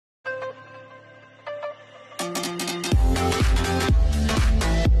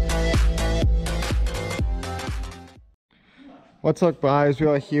What's up, guys? We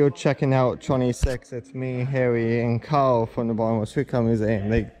are here checking out 26. It's me, Harry, and Carl from the Baltimore Street Car Museum.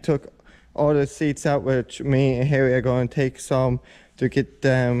 They took all the seats out, which me and Harry are going to take some to get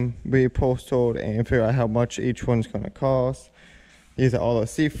them reposted and figure out how much each one's going to cost. These are all the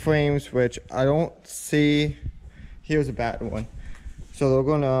seat frames, which I don't see. Here's a bad one. So they're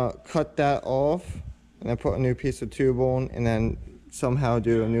going to cut that off and then put a new piece of tube on and then somehow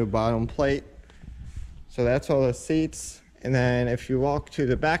do a new bottom plate. So that's all the seats. And then if you walk to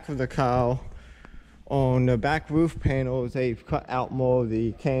the back of the car, on the back roof panels, they've cut out more of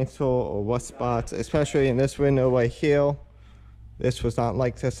the cancel or rust spots, especially in this window right here. This was not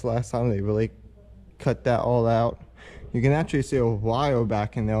like this last time. They really cut that all out. You can actually see a wire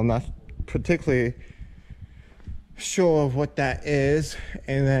back in there. I'm not particularly sure of what that is.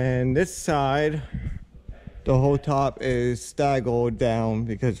 And then this side, the whole top is staggered down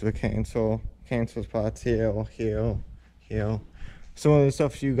because of the cancel spots here, here. Some of the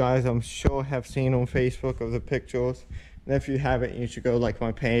stuff you guys I'm sure have seen on Facebook of the pictures, and if you haven't, you should go like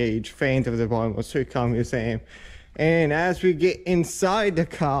my page, Fans of the Baltimore Street Car Museum. And as we get inside the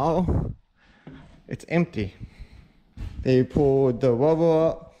car, it's empty. They pulled the rubber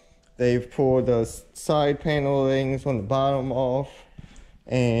up, they've pulled the side panelings on the bottom off,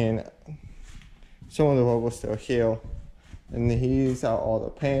 and some of the rubber's still here. And these are all the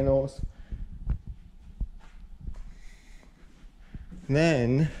panels.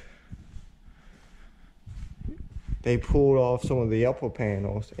 Then they pulled off some of the upper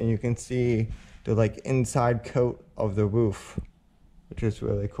panels and you can see the like inside coat of the roof, which is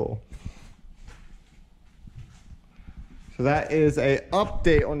really cool. So that is a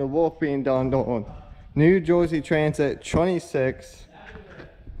update on the work being done on New Jersey Transit 26.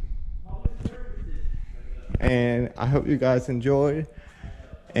 And I hope you guys enjoyed,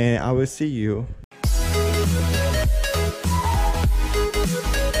 and I will see you